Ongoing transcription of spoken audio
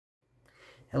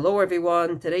Hello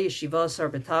everyone, today is Shiva, Asar,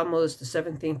 BeTamuz, the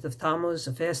 17th of Tammuz,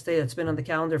 a fast day that's been on the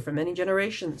calendar for many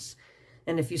generations.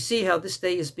 And if you see how this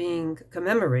day is being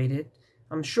commemorated,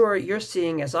 I'm sure you're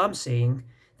seeing, as I'm seeing,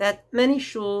 that many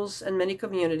shuls and many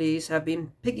communities have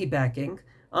been piggybacking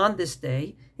on this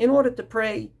day in order to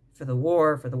pray for the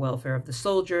war, for the welfare of the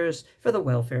soldiers, for the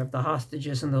welfare of the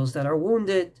hostages and those that are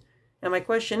wounded. And my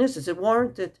question is it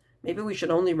warranted? Maybe we should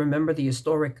only remember the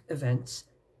historic events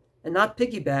and not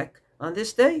piggyback on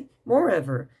this day.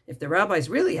 Moreover, if the rabbis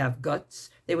really have guts,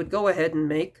 they would go ahead and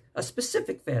make a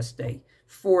specific fast day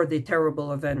for the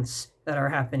terrible events that are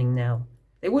happening now.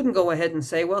 They wouldn't go ahead and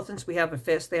say, well, since we have a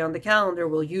fast day on the calendar,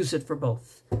 we'll use it for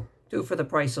both. Two for the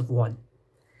price of one.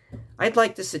 I'd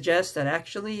like to suggest that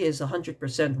actually is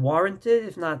 100% warranted,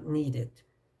 if not needed,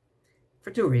 for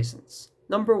two reasons.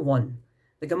 Number one,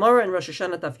 the Gemara in Rosh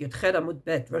Hashanah Daf Yudchet Amud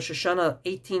Bet, Rosh Hashanah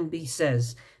 18b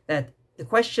says that the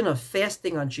question of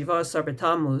fasting on Shiva Asar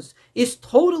BeTamuz is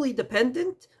totally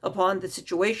dependent upon the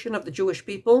situation of the Jewish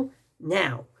people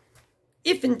now.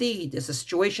 If indeed there's a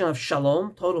situation of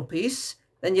shalom, total peace,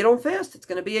 then you don't fast. It's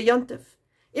going to be a yontif.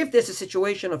 If there's a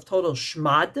situation of total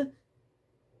shmad,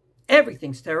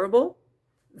 everything's terrible,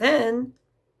 then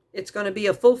it's going to be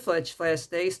a full-fledged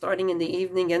fast day, starting in the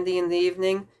evening, ending in the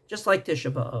evening, just like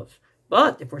Tisha B'Av.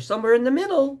 But if we're somewhere in the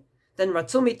middle, then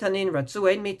Ratzu Mitanin, Ratzu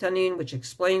Ein Mitanin, which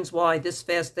explains why this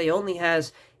fast day only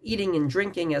has eating and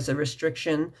drinking as a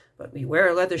restriction, but we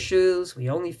wear leather shoes, we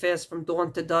only fast from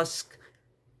dawn to dusk.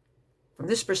 From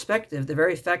this perspective, the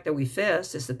very fact that we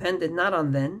fast is dependent not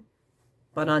on then,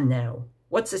 but on now.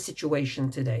 What's the situation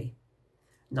today?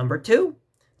 Number two,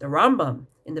 the Rambam,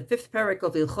 in the 5th parak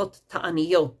of Ilchot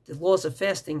Ta'aniyot, the laws of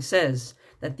fasting, says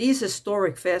that these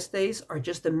historic fast days are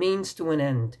just a means to an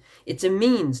end. It's a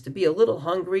means to be a little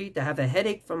hungry, to have a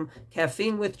headache from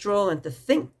caffeine withdrawal, and to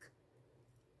think,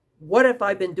 what have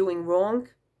I been doing wrong,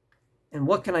 and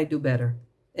what can I do better?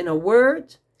 In a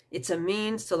word, it's a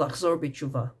means to lachzor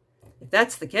b'tshuva. If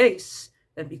that's the case,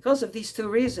 then because of these two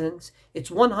reasons,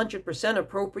 it's 100%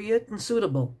 appropriate and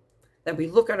suitable that we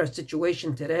look at our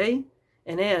situation today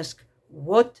and ask,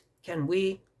 what can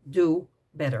we do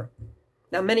better?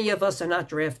 Now, many of us are not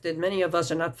drafted. Many of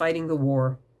us are not fighting the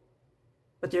war.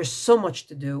 But there's so much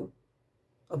to do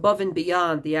above and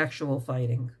beyond the actual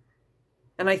fighting.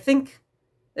 And I think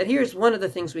that here's one of the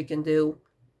things we can do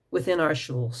within our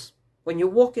shuls. When you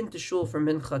walk into shul for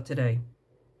mincha today,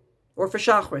 or for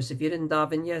shachris, if you didn't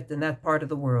daven yet in that part of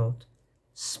the world,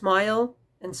 smile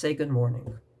and say good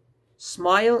morning.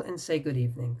 Smile and say good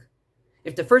evening.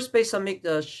 If the first Beis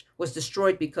HaMikdash was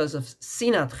destroyed because of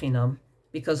sinat chinam,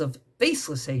 because of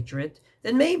baseless hatred,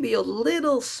 then maybe a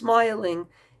little smiling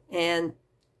and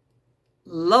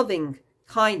loving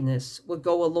kindness would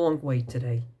go a long way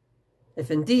today. If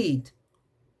indeed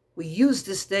we use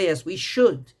this day as we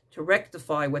should to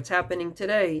rectify what's happening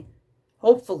today,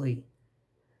 hopefully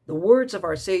the words of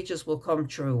our sages will come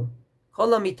true. Kol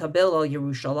hamitabel al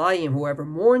Yerushalayim, whoever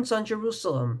mourns on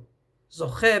Jerusalem,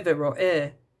 zocheh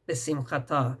veroeh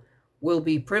besimchata, will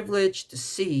be privileged to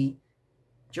see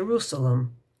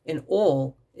Jerusalem in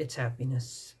all its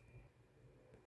happiness.